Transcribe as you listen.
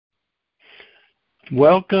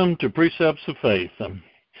Welcome to Precepts of Faith.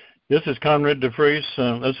 This is Conrad DeFries.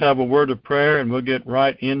 Let's have a word of prayer and we'll get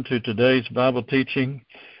right into today's Bible teaching.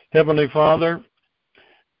 Heavenly Father,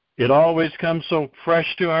 it always comes so fresh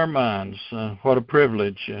to our minds. What a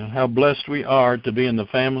privilege, how blessed we are to be in the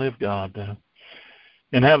family of God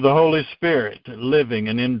and have the Holy Spirit living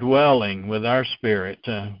and indwelling with our spirit.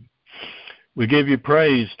 We give you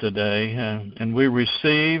praise today and we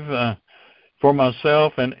receive for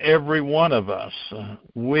myself and every one of us,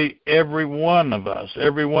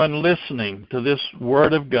 everyone listening to this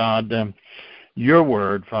Word of God, your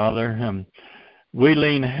Word, Father, we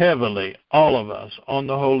lean heavily, all of us, on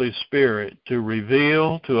the Holy Spirit to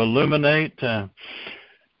reveal, to illuminate, to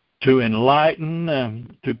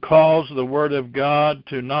enlighten, to cause the Word of God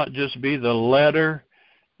to not just be the letter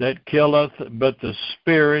that killeth, but the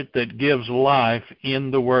Spirit that gives life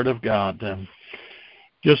in the Word of God.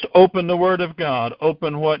 Just open the Word of God.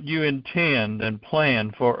 Open what you intend and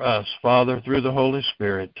plan for us, Father, through the Holy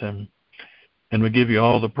Spirit. And we give you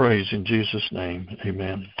all the praise in Jesus' name.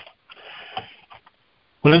 Amen.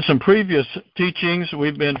 Well, in some previous teachings,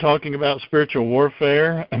 we've been talking about spiritual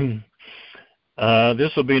warfare.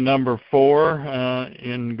 This will be number 4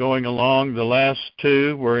 in going along. The last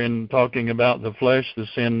 2 were in talking about the flesh, the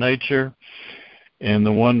sin nature. And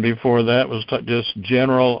the one before that was just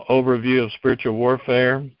general overview of spiritual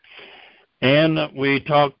warfare. And we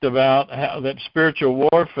talked about how that spiritual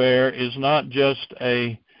warfare is not just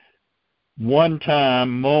a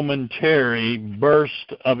one-time, momentary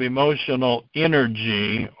burst of emotional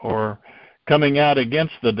energy or coming out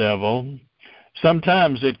against the devil.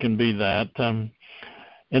 Sometimes it can be that.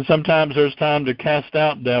 And sometimes there's time to cast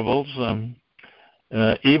out devils,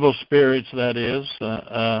 evil spirits, that is.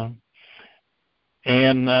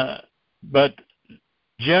 But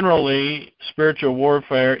generally, spiritual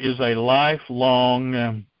warfare is a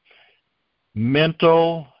lifelong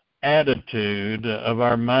mental attitude of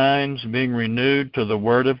our minds being renewed to the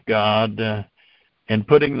Word of God and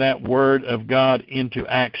putting that Word of God into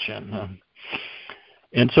action.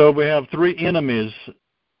 And so we have 3 enemies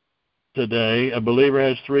today. A believer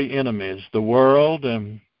has 3 enemies: the world,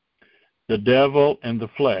 the devil, and the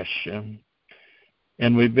flesh.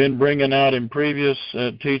 And we've been bringing out in previous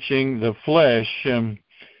teaching, the flesh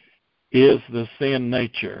is the sin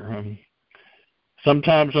nature.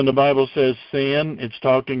 Sometimes when the Bible says sin, it's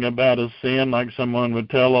talking about a sin like someone would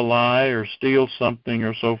tell a lie or steal something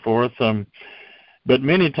or so forth. But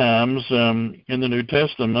many times in the New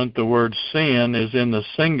Testament, the word sin is in the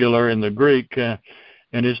singular in the Greek,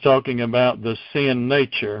 and is talking about the sin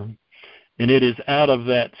nature. And it is out of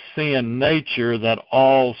that sin nature that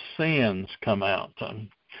all sins come out.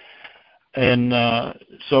 And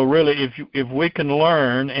so really, if we can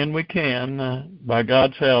learn, and we can, by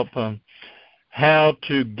God's help, how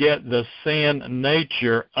to get the sin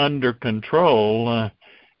nature under control,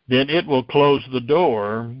 then it will close the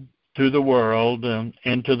door to the world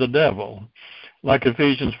and to the devil. Like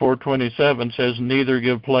Ephesians 4:27 says, neither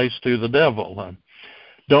give place to the devil.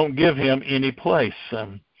 Don't give him any place.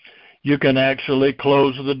 You can actually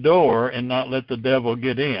close the door and not let the devil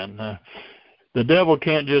get in. The devil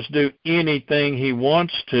can't just do anything he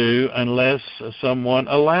wants to unless someone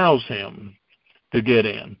allows him to get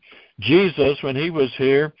in. Jesus, when he was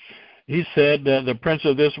here, he said, the prince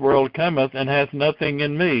of this world cometh and hath nothing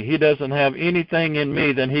in me. He doesn't have anything in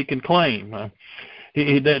me that he can claim.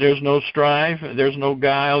 There's no strife. There's no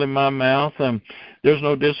guile in my mouth. There's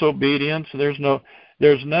no disobedience.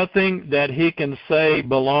 There's nothing that he can say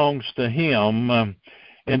belongs to him,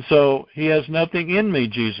 and so he has nothing in me,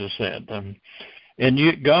 Jesus said.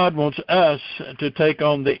 God wants us to take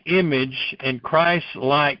on the image and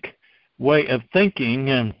Christ-like way of thinking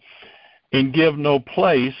and give no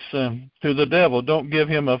place to the devil. Don't give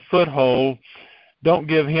him a foothold. Don't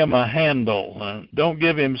give him a handle. Don't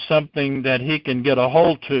give him something that he can get a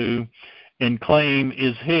hold to and claim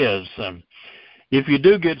is his. If you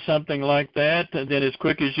do get something like that, then as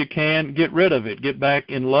quick as you can, get rid of it. Get back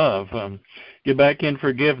in love. Get back in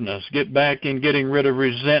forgiveness. Get back in getting rid of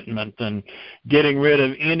resentment and getting rid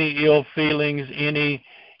of any ill feelings,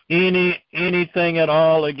 anything at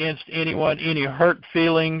all against anyone, any hurt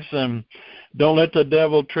feelings. Don't let the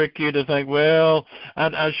devil trick you to think, well,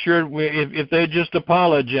 if they just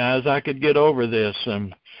apologize, I could get over this.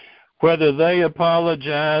 Whether they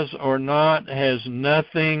apologize or not has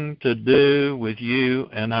nothing to do with you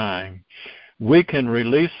and I. We can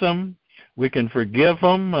release them. We can forgive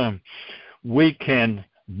them. We can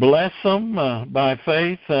bless them by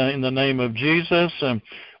faith in the name of Jesus.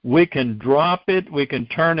 We can drop it. We can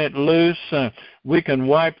turn it loose. We can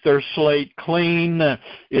wipe their slate clean.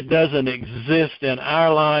 It doesn't exist in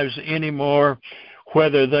our lives anymore.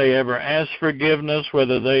 whether they ever ask forgiveness,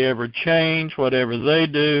 whether they ever change, whatever they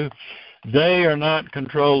do, they are not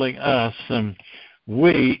controlling us.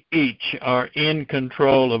 We each are in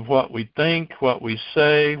control of what we think, what we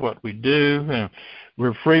say, what we do.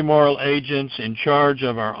 We're free moral agents in charge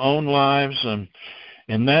of our own lives,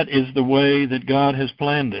 and that is the way that God has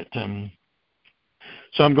planned it.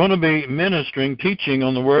 So I'm going to be teaching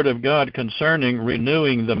on the Word of God concerning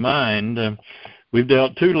renewing the mind. We've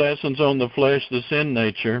dealt 2 lessons on the flesh, the sin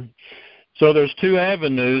nature. So there's 2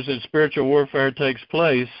 avenues that spiritual warfare takes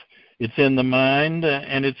place. It's in the mind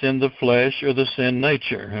and it's in the flesh or the sin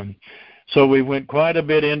nature. So we went quite a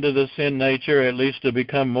bit into the sin nature, at least to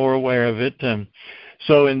become more aware of it.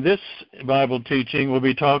 So in this Bible teaching, we'll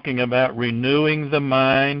be talking about renewing the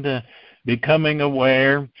mind, becoming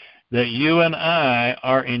aware that you and I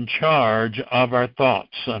are in charge of our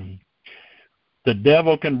thoughts. The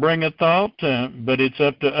devil can bring a thought, but it's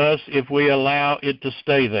up to us if we allow it to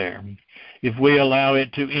stay there, if we allow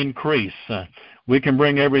it to increase. We can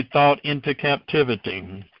bring every thought into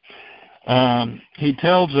captivity. He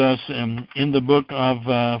tells us in the book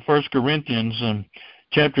of 1 Corinthians,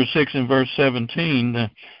 chapter 6 and verse 17,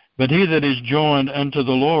 but he that is joined unto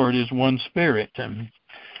the Lord is one spirit.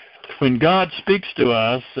 When God speaks to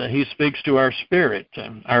us, he speaks to our spirit,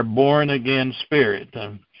 our born-again spirit.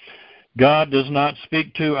 God does not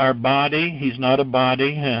speak to our body. He's not a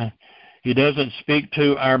body. He doesn't speak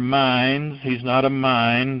to our minds. He's not a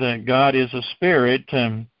mind. God is a spirit,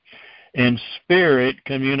 and spirit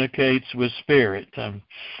communicates with spirit.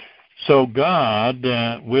 So God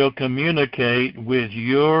will communicate with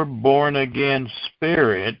your born-again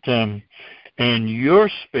spirit, and your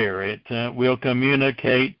spirit will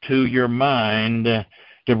communicate to your mind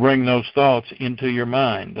to bring those thoughts into your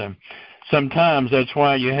mind. Sometimes that's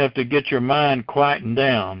why you have to get your mind quietened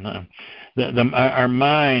down. Our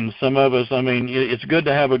minds, some of us, it's good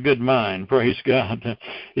to have a good mind, praise God.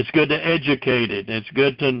 It's good to educate it. It's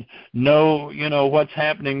good to know, what's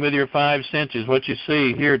happening with your 5 senses, what you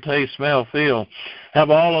see, hear, taste, smell, feel. Have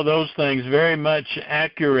all of those things very much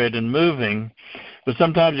accurate and moving, but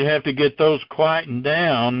sometimes you have to get those quietened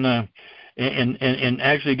down and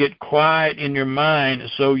actually get quiet in your mind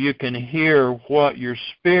so you can hear what your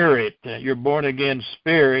spirit, your born-again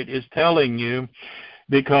spirit, is telling you,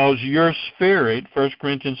 because your spirit, 1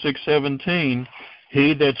 Corinthians 6:17,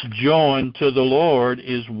 he that's joined to the Lord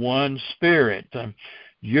is one spirit.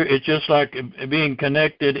 It's just like being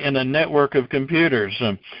connected in a network of computers.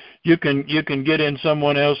 You can get in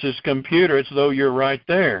someone else's computer as though you're right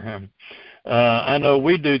there. I know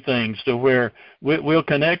we do things to where we'll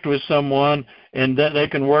connect with someone and that they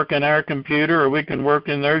can work in our computer or we can work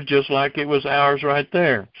in theirs just like it was ours right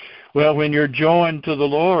there. Well, when you're joined to the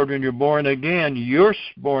Lord, when you're born again, your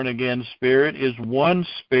born-again spirit is one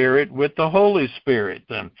spirit with the Holy Spirit.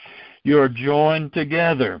 You are joined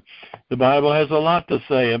together. The Bible has a lot to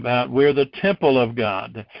say about we're the temple of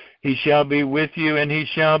God. He shall be with you and he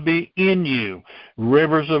shall be in you.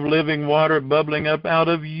 Rivers of living water bubbling up out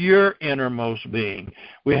of your innermost being.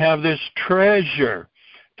 We have this treasure,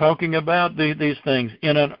 talking about these things,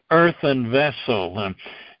 in an earthen vessel.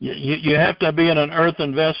 You have to be in an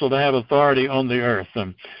earthen vessel to have authority on the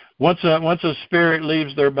earth. Once a spirit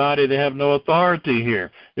leaves their body, they have no authority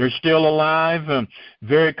here. They're still alive,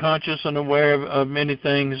 very conscious and aware of many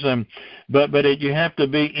things, but you have to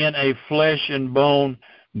be in a flesh and bone,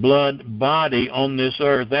 blood body on this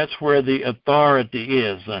earth. That's where the authority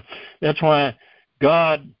is. That's why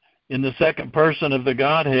God, in the second person of the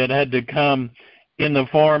Godhead, had to come in the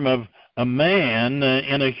form of a man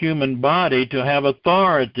in a human body to have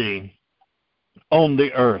authority on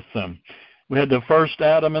the earth. We had the first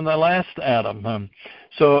Adam and the last Adam.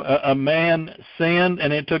 So a man sinned,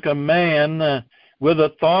 and it took a man with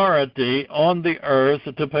authority on the earth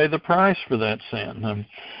to pay the price for that sin.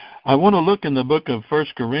 I want to look in the book of 1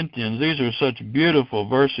 Corinthians. These are such beautiful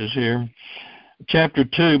verses here. Chapter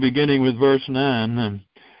 2, beginning with verse 9.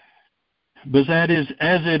 But that is,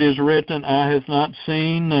 as it is written, eye hath not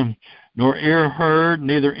seen, nor ear heard,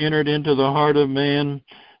 neither entered into the heart of man,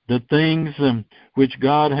 the things which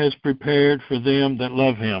God has prepared for them that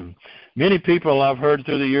love him. Many people I've heard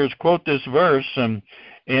through the years quote this verse, and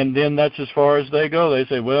then that's as far as they go. They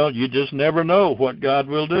say, well, you just never know what God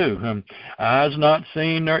will do. Eyes not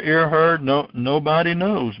seen nor ear heard, nobody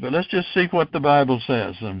knows. But let's just see what the Bible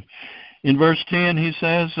says. In verse 10 he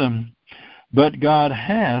says, but God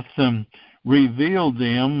hath revealed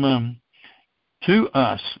them to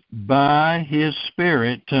us by his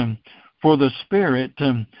Spirit, for the Spirit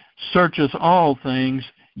searcheth all things,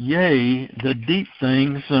 yea, the deep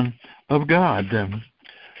things of God.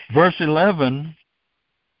 Verse 11,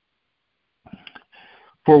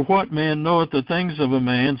 For what man knoweth the things of a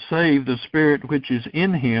man, save the spirit which is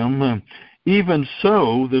in him? Even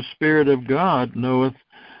so the Spirit of God knoweth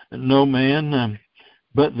no man,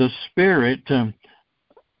 but the Spirit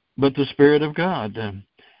of God.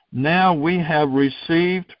 Now we have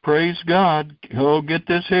received, praise God, get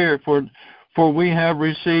this here, for we have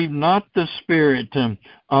received not the spirit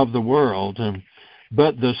of the world,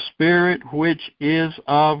 but the Spirit which is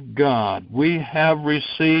of God. We have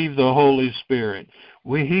received the Holy Spirit.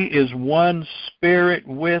 He is one Spirit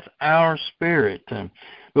with our spirit.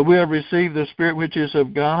 But we have received the Spirit which is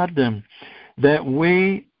of God, that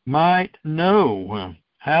we might know.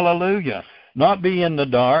 Hallelujah. Not be in the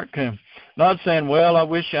dark. Not saying, well, I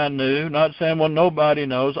wish I knew. Not saying, well, nobody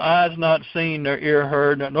knows. Eyes not seen nor ear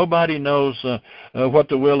heard. Nobody knows what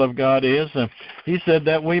the will of God is. He said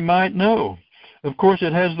that we might know. Of course,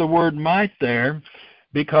 it has the word might there,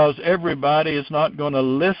 because everybody is not going to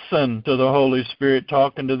listen to the Holy Spirit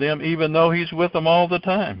talking to them, even though He's with them all the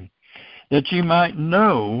time. That you might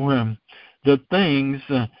know the things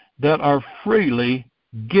that are freely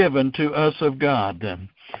given to us of God.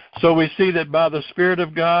 So we see that by the Spirit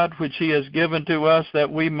of God, which He has given to us, that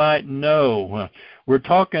we might know. We're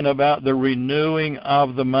talking about the renewing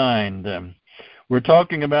of the mind. We're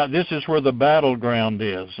talking about, this is where the battleground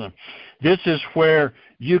is. This is where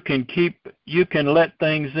you can let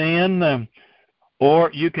things in, or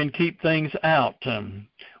you can keep things out.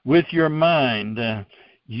 With your mind,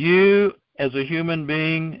 you as a human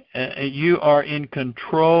being, you are in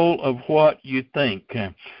control of what you think.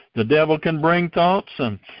 The devil can bring thoughts,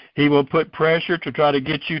 and he will put pressure to try to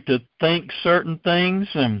get you to think certain things.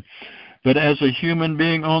 But as a human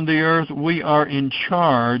being on the earth, we are in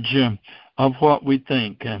charge of what we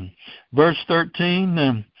think. Verse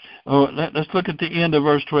 13, let's look at the end of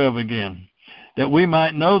verse 12 again. That we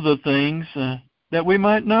might know the things that we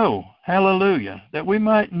might know. Hallelujah. That we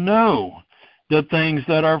might know the things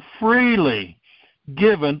that are freely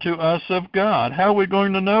given to us of God. How are we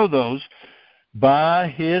going to know those? By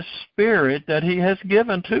His Spirit that He has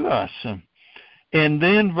given to us. And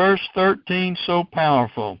then verse 13, so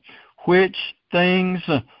powerful, which things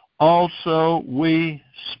also we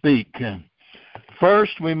speak.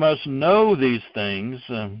 First, we must know these things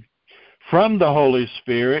from the Holy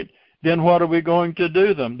Spirit. Then what are we going to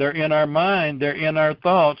do them? They're in our mind, they're in our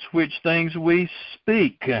thoughts, which things we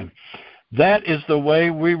speak. That is the way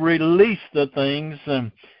we release the things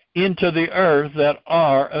into the earth that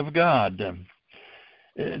are of God.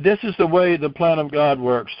 This is the way the plan of God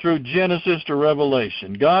works, through Genesis to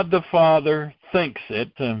Revelation. God the Father thinks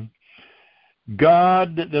it.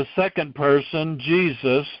 God, the second person,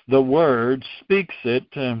 Jesus, the Word, speaks it,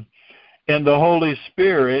 and the Holy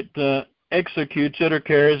Spirit executes it or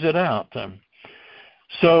carries it out.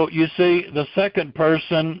 So you see, the second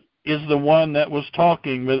person is the one that was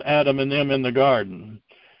talking with Adam and them in the garden.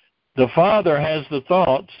 The Father has the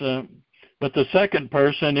thoughts, but the second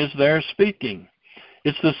person is there speaking.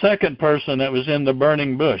 It's the second person that was in the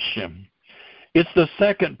burning bush. It's the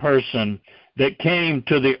second person that came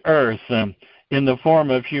to the earth in the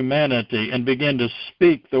form of humanity and began to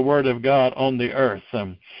speak the Word of God on the earth.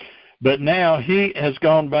 But now He has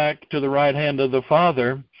gone back to the right hand of the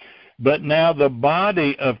Father. But now the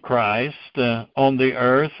body of Christ on the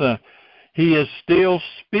earth, He is still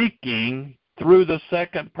speaking through the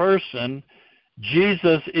second person.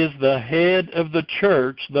 Jesus is the head of the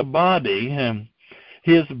church, the body.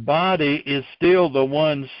 His body is still the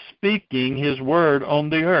one speaking His word on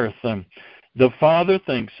the earth. The Father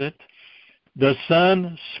thinks it, the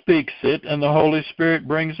Son speaks it, and the Holy Spirit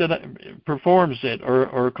brings it, performs it,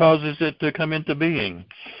 or causes it to come into being.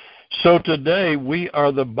 So today we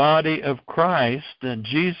are the body of Christ, and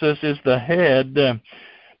Jesus is the head,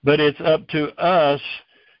 but it's up to us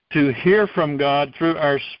to hear from God through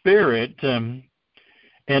our spirit,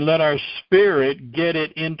 and let our spirit get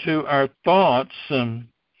it into our thoughts, and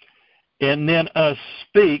then us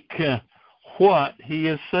speak what He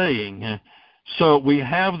is saying. So we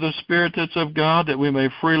have the Spirit that's of God, that we may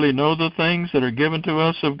freely know the things that are given to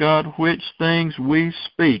us of God, which things we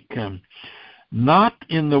speak. Not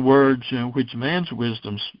in the words which man's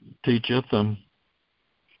wisdom teacheth,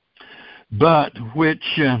 but which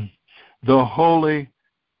the Holy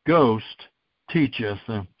Ghost teacheth,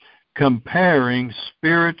 comparing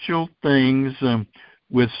spiritual things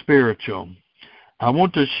with spiritual. I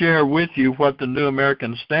want to share with you what the New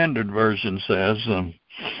American Standard Version says.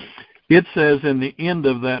 It says in the end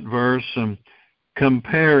of that verse,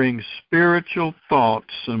 comparing spiritual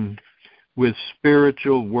thoughts with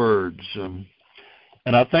spiritual words.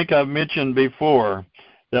 And I think I've mentioned before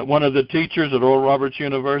that one of the teachers at Oral Roberts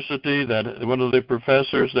University, that one of the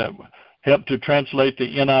professors that helped to translate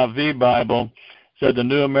the NIV Bible, said the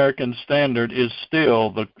New American Standard is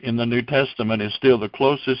still, in the New Testament, is still the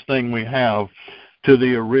closest thing we have to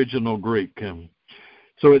the original Greek.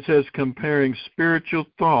 So it says comparing spiritual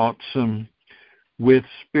thoughts with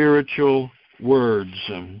spiritual words.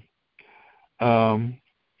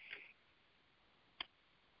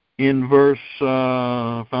 In verse,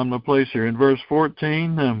 found my place here, in verse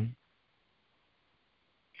 14,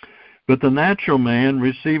 but the natural man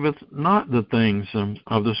receiveth not the things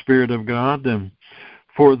of the Spirit of God,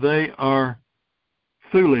 for they are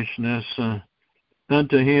foolishness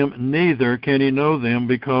unto him, neither can he know them,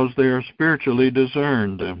 because they are spiritually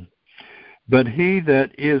discerned. But he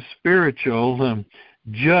that is spiritual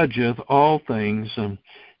judgeth all things,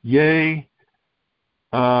 yea,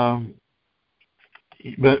 but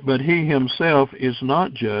he himself is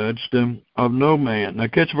not judged of no man. Now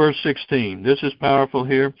catch verse 16. This is powerful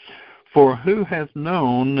here. For who hath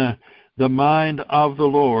known the mind of the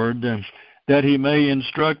Lord, that he may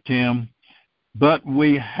instruct him? But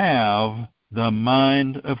we have the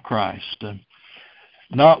mind of Christ.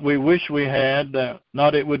 Not we wish we had,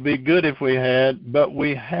 not it would be good if we had, but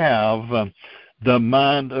we have the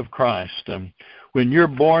mind of Christ. When you're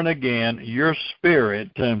born again, your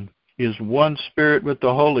spirit is one spirit with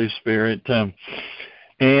the Holy Spirit,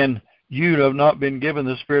 and you have not been given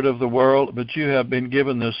the spirit of the world, but you have been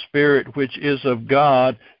given the Spirit which is of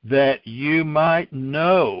God, that you might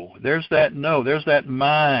know. There's that know. There's that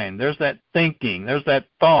mind. There's that thinking. There's that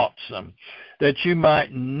thoughts, that you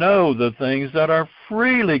might know the things that are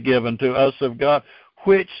freely given to us of God,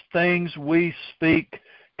 which things we speak,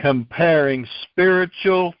 comparing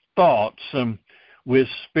spiritual thoughts with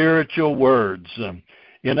spiritual words.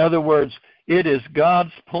 In other words, it is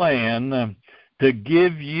God's plan to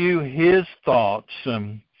give you His thoughts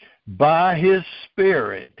by His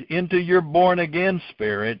Spirit into your born-again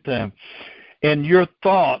spirit, and your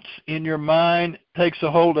thoughts in your mind takes a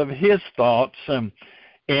hold of His thoughts,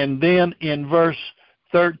 and then in verse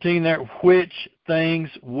 13 there, which things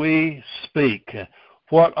we speak.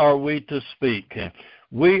 What are we to speak?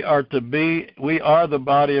 We are the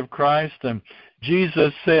body of Christ, and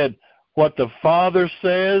Jesus said, what the Father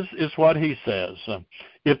says is what He says.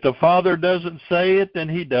 If the Father doesn't say it, then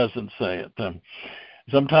He doesn't say it.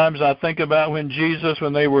 Sometimes I think about when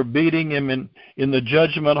they were beating Him in the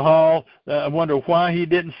judgment hall, I wonder why He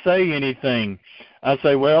didn't say anything. I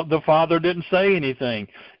say, well, the Father didn't say anything.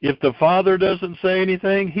 If the Father doesn't say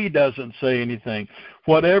anything, He doesn't say anything.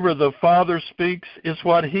 Whatever the Father speaks is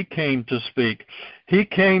what He came to speak. He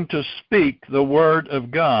came to speak the Word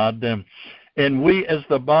of God, and we as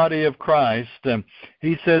the body of Christ,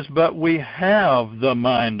 He says, but we have the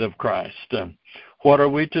mind of Christ. What are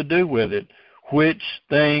we to do with it? Which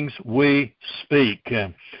things we speak.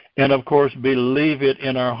 And of course, believe it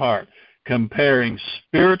in our heart, comparing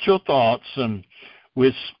spiritual thoughts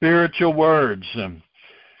with spiritual words.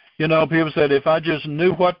 You know, people said, if I just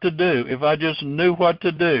knew what to do,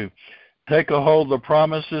 take a hold of the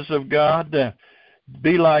promises of God,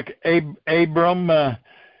 be like Abram,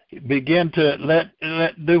 begin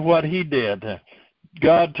to do what he did.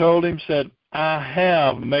 God told him, said, I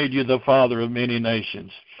have made you the father of many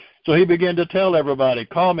nations. So he began to tell everybody,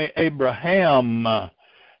 call me Abraham.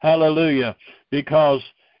 Hallelujah. Because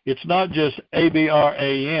it's not just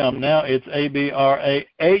Abram, now it's Abraham.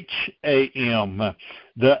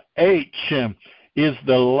 The H is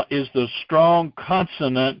the strong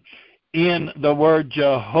consonant in the word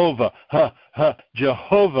Jehovah.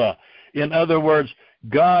 Jehovah. In other words,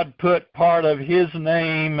 God put part of His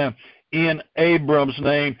name in Abram's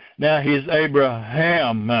name. Now he's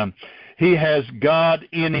Abraham. He has God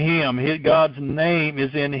in him. God's name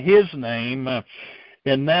is in his name.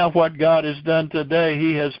 And now what God has done today,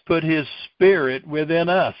 He has put His Spirit within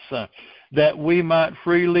us, that we might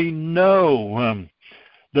freely know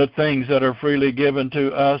the things that are freely given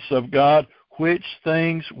to us of God, which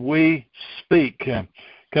things we speak,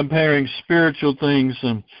 comparing spiritual things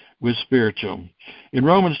with spiritual. In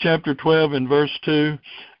Romans chapter 12 and verse 2,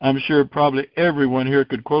 I'm sure probably everyone here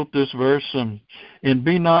could quote this verse, and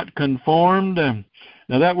be not conformed.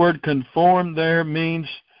 Now that word conformed there means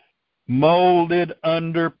molded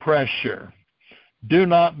under pressure. Do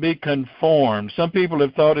not be conformed. Some people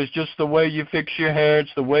have thought it's just the way you fix your hair,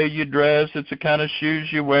 it's the way you dress, it's the kind of shoes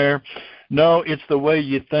you wear. No, it's the way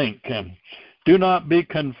you think. Do not be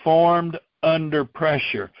conformed under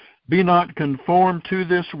pressure. Be not conformed to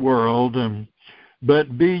this world,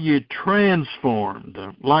 but be ye transformed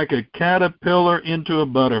like a caterpillar into a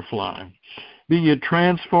butterfly. Be ye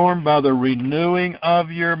transformed by the renewing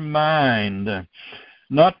of your mind.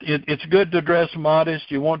 It's good to dress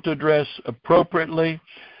modest. You want to dress appropriately.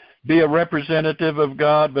 be a representative of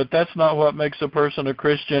God, but that's not what makes a person a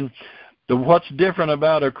Christian. What's different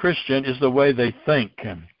about a Christian is the way they think.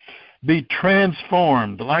 Be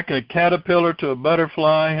transformed like a caterpillar to a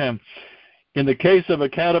butterfly. In the case of a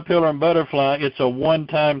caterpillar and butterfly, it's a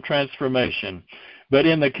one-time transformation. But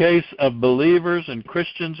in the case of believers and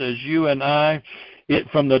Christians as you and I,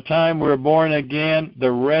 from the time we're born again,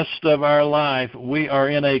 the rest of our life, we are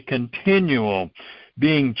in a continual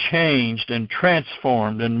being changed and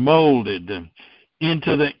transformed and molded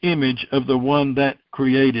into the image of the one that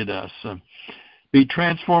created us. Be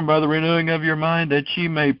transformed by the renewing of your mind, that ye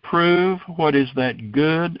may prove what is that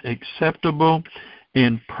good, acceptable,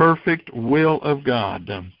 and perfect will of God.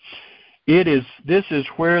 This is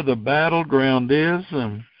where the battleground is.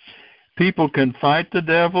 People can fight the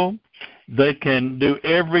devil. They can do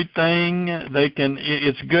everything.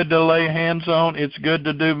 It's good to lay hands on. It's good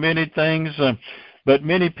to do many things. But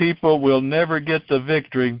many people will never get the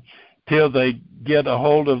victory till they get a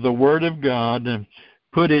hold of the Word of God and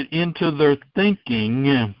put it into their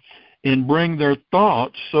thinking and bring their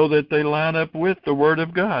thoughts so that they line up with the Word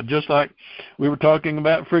of God. Just like we were talking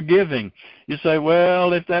about forgiving. You say,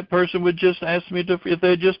 well, if that person would just ask me if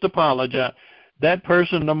they just apologize. That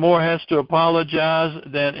person no more has to apologize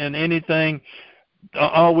than in anything.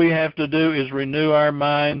 All we have to do is renew our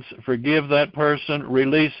minds, forgive that person,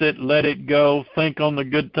 release it, let it go, think on the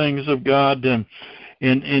good things of God,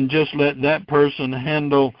 and just let that person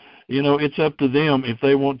handle. It's up to them if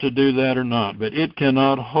they want to do that or not, but it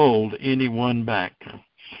cannot hold anyone back.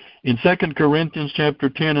 In 2 Corinthians chapter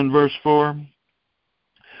 10 and verse 4,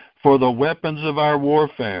 for the weapons of our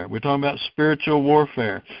warfare, we're talking about spiritual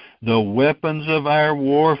warfare, the weapons of our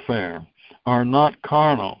warfare are not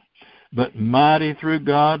carnal, but mighty through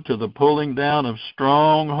God to the pulling down of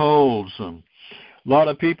strongholds. A lot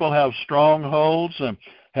of people have strongholds,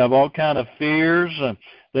 have all kind of fears,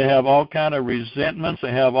 they have all kind of resentments,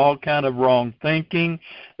 they have all kind of wrong thinking,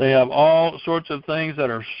 they have all sorts of things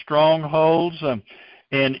that are strongholds.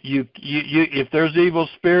 And if there's evil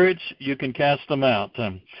spirits, you can cast them out,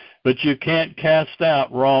 but you can't cast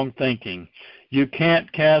out wrong thinking. You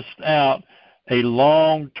can't cast out a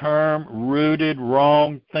long-term rooted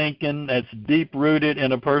wrong thinking that's deep-rooted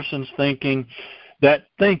in a person's thinking. That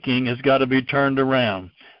thinking has got to be turned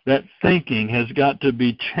around. That thinking has got to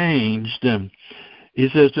be changed. He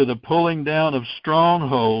says, to the pulling down of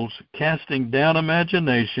strongholds, casting down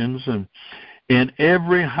imaginations, and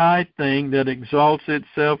every high thing that exalts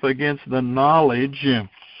itself against the knowledge.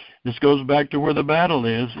 This goes back to where the battle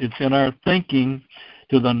is. It's in our thinking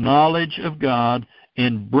to the knowledge of God,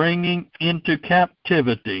 and bringing into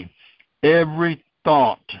captivity every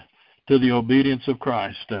thought to the obedience of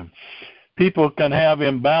Christ. People can have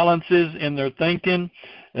imbalances in their thinking.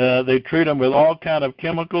 They treat them with all kind of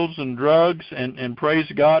chemicals and drugs, and praise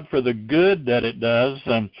God for the good that it does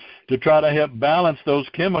to try to help balance those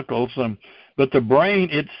chemicals. But the brain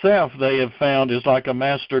itself, they have found, is like a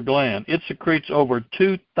master gland. It secretes over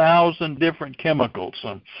 2,000 different chemicals.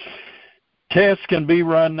 Tests can be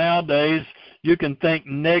run nowadays. You can think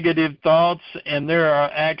negative thoughts, and there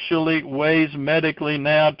are actually ways medically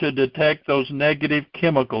now to detect those negative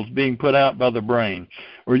chemicals being put out by the brain.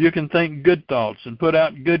 Or you can think good thoughts and put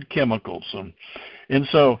out good chemicals. And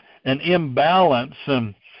so an imbalance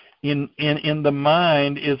in the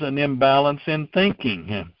mind is an imbalance in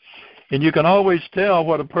thinking. And you can always tell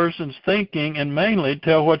what a person's thinking, and mainly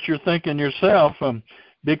tell what you're thinking yourself,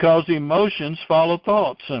 because emotions follow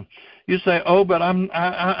thoughts. You say, oh, but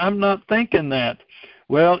I'm not thinking that.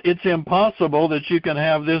 Well, it's impossible that you can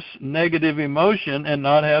have this negative emotion and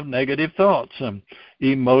not have negative thoughts.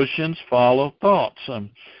 Emotions follow thoughts,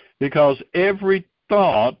 because every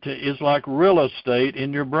thought is like real estate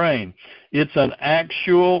in your brain. It's an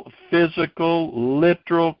actual, physical,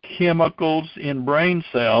 literal chemicals in brain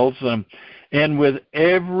cells, and with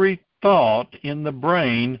every thought in the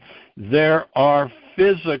brain, there are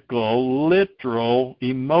physical, literal,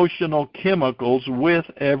 emotional chemicals with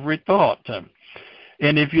every thought.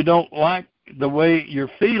 And if you don't like the way you're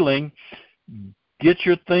feeling, get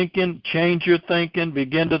your thinking, change your thinking,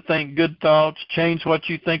 begin to think good thoughts, change what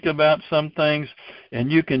you think about some things, and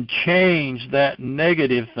you can change that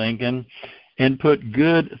negative thinking and put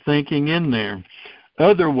good thinking in there.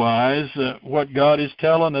 Otherwise, what God is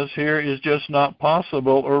telling us here is just not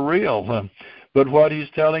possible or real. But what he's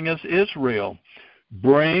telling us is real.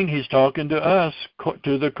 He's talking to us,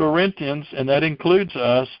 to the Corinthians, and that includes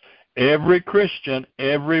us, every Christian,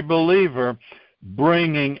 every believer,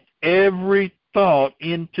 bringing every thought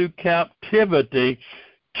into captivity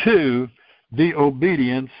to the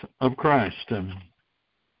obedience of Christ.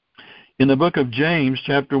 In the book of James,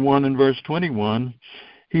 chapter 1 and verse 21,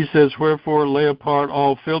 He says, wherefore lay apart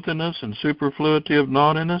all filthiness and superfluity of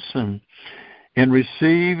naughtiness, and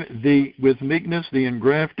receive with meekness the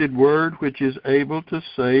engrafted word which is able to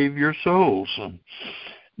save your souls.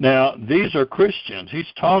 Now, these are Christians.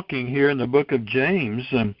 He's talking here in the book of James.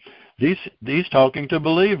 He's talking to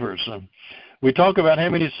believers. We talk about how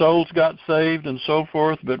many souls got saved and so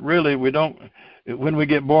forth, but really we don't. When we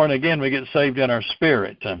get born again, we get saved in our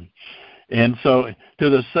spirit. And so to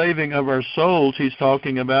the saving of our souls, he's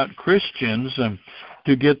talking about Christians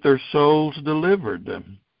to get their souls delivered.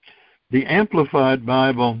 The Amplified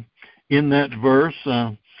Bible in that verse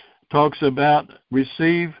talks about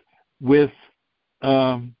receive with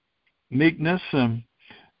meekness,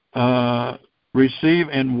 receive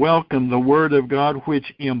and welcome the word of God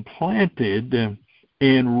which implanted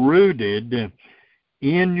and rooted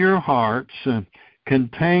in your hearts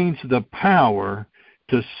contains the power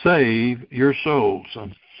to save your souls.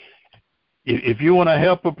 If you want to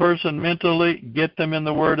help a person mentally, get them in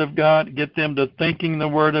the Word of God, get them to thinking the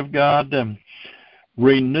Word of God.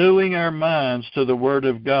 Renewing our minds to the Word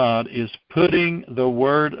of God is putting the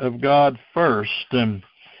Word of God first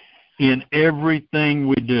in everything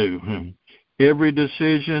we do. Every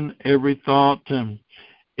decision, every thought,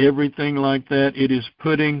 everything like that, it is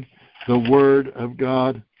putting the Word of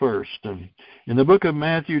God first. In the book of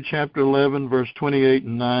Matthew, chapter 11, verse 28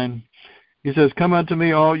 and 9, he says, come unto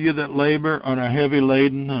me, all you that labor and are heavy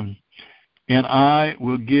laden, and I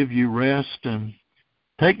will give you rest.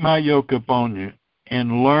 Take my yoke upon you,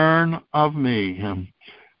 and learn of me,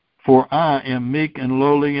 for I am meek and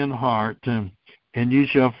lowly in heart, and you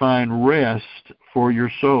shall find rest for your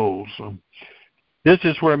souls. This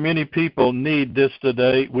is where many people need this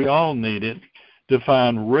today. We all need it, to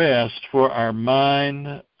find rest for our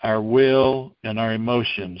mind, our will, and our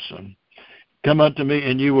emotions. Come unto me,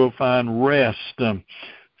 and you will find rest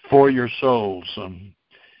for your souls.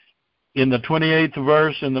 In the 28th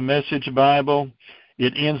verse in the Message Bible,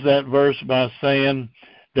 it ends that verse by saying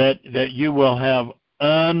that you will have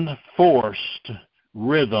unforced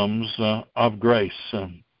rhythms of grace.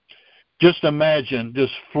 Just imagine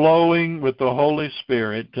just flowing with the Holy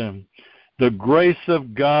Spirit, the grace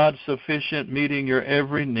of God sufficient, meeting your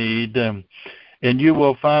every need, and you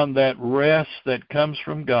will find that rest that comes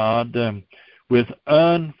from God with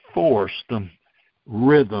unforced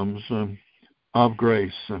rhythms of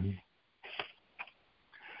grace.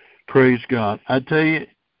 Praise God. I tell you,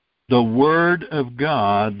 the Word of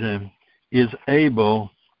God is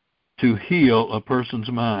able to heal a person's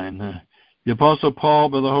mind. The Apostle Paul,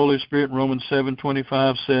 by the Holy Spirit, in Romans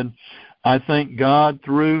 7:25 said, I thank God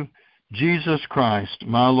through Jesus Christ,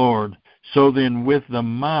 my Lord. So then with the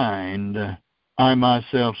mind I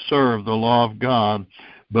myself serve the law of God,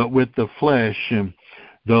 but with the flesh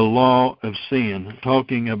the law of sin,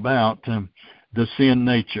 talking about the sin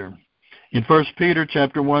nature. In 1 Peter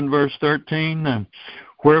chapter 1, verse 13,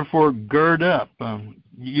 wherefore gird up,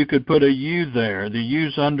 you could put a you there, the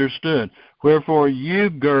you's understood. Wherefore you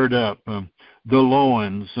gird up the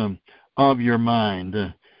loins of your mind,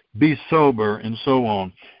 be sober, and so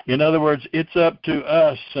on. In other words, it's up to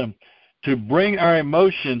us to bring our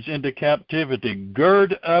emotions into captivity.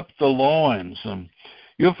 Gird up the loins.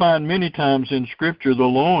 You'll find many times in Scripture the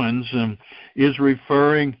loins is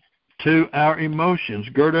referring to our emotions.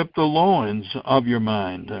 Gird up the loins of your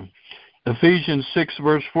mind. Ephesians 6,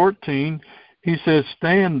 verse 14, he says,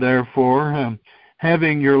 stand therefore,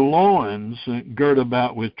 having your loins girt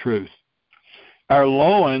about with truth. Our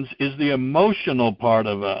loins is the emotional part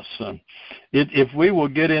of us. If we will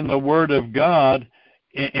get in the Word of God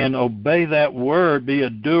and obey that Word, be a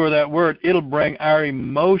doer of that Word, it'll bring our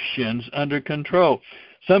emotions under control.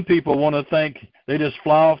 Some people want to think they just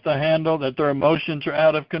fly off the handle, that their emotions are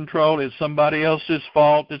out of control. It's somebody else's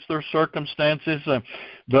fault. It's their circumstances.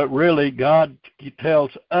 But really, God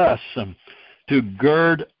tells us to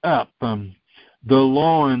gird up the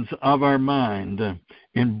loins of our mind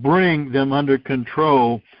and bring them under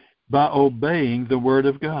control by obeying the Word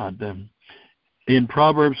of God. In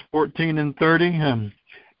Proverbs 14 and 30,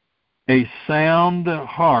 a sound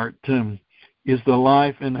heart is the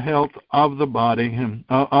life and health of the body,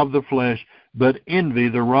 of the flesh, but envy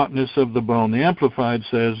the rottenness of the bone. The Amplified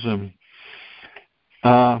says,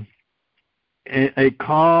 a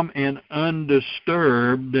calm and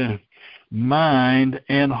undisturbed mind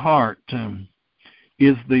and heart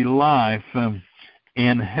is the life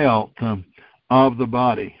and health of the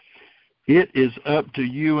body. It is up to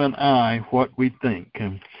you and I what we think.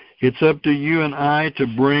 It's up to you and I to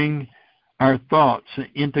bring our thoughts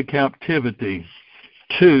into captivity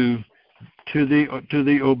to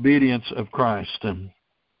the obedience of Christ.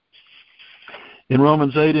 In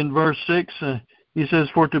Romans 8 and verse 6, He says,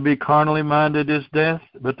 for to be carnally minded is death,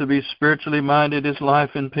 but to be spiritually minded is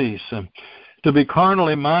life and peace. To be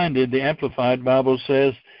carnally minded, the Amplified Bible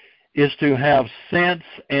says, is to have sense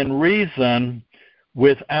and reason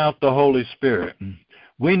without the Holy Spirit.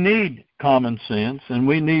 We need common sense and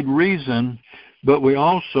we need reason, but we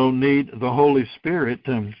also need the Holy Spirit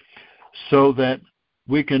so that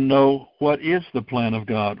we can know what is the plan of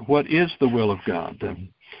God, what is the will of God.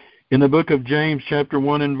 In the book of James, chapter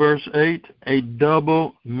 1 and verse 8, a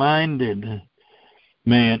double-minded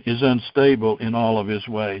man is unstable in all of his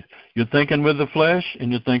ways. You're thinking with the flesh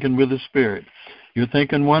and you're thinking with the spirit. You're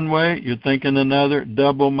thinking one way, you're thinking another.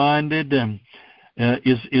 Double-minded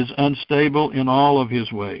is unstable in all of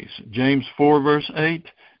his ways. James 4, verse 8,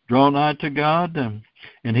 draw nigh to God,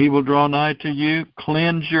 and he will draw nigh to you.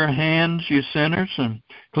 Cleanse your hands, you sinners, and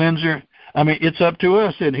it's up to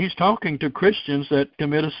us. And he's talking to Christians that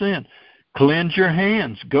commit a sin. Cleanse your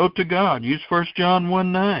hands. Go to God. Use 1 John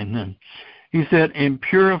 1:9. He said, and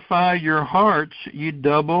purify your hearts, you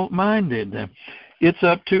double-minded. It's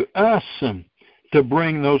up to us to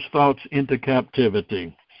bring those thoughts into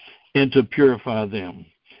captivity and to purify them.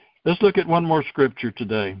 Let's look at one more scripture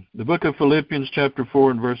today. The book of Philippians chapter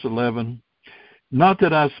 4 and verse 11. Not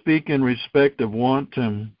that I speak in respect of want,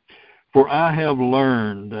 for I have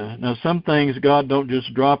learned. Now, some things God don't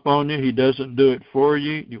just drop on you. He doesn't do it for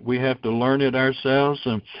you. We have to learn it ourselves.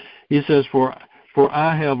 He says, for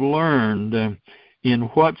I have learned in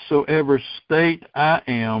whatsoever state I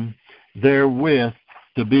am, therewith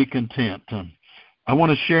to be content. I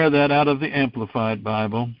want to share that out of the Amplified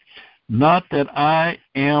Bible. Not that I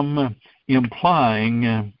am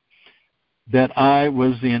implying that I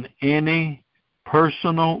was in any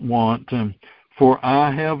personal want, for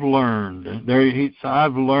I have learned.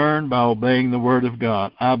 I've learned by obeying the Word of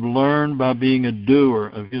God. I've learned by being a doer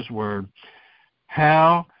of His Word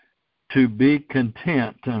how to be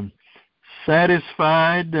content,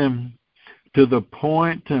 satisfied to the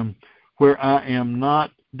point where I am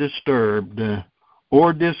not disturbed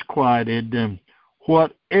or disquieted,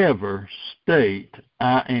 whatever state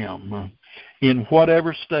I am. In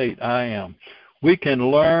whatever state I am. We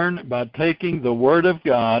can learn by taking the Word of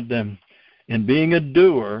God and being a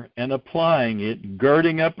doer and applying it,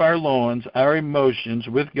 girding up our loins, our emotions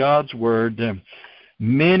with God's Word.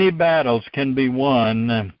 Many battles can be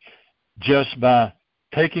won just by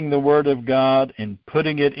taking the Word of God and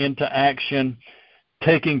putting it into action,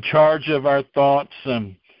 taking charge of our thoughts.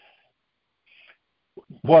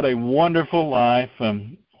 What a wonderful life.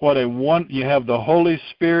 You have the Holy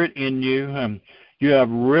Spirit in you. You have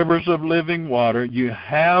rivers of living water. You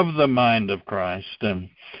have the mind of Christ.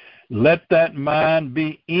 Let that mind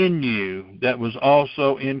be in you that was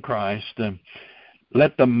also in Christ.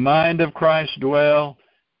 Let the mind of Christ dwell,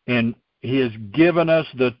 and He has given us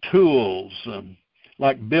the tools,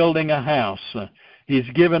 like building a house. He's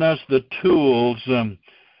given us the tools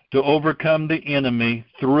to overcome the enemy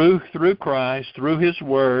through Christ, through His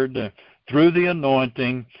Word, through the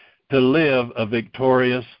anointing, to live a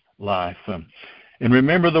victorious life. And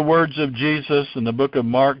remember the words of Jesus in the book of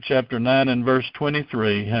Mark, chapter 9 and verse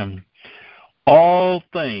 23. All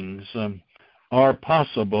things are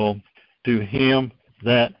possible to him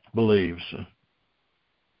that believes.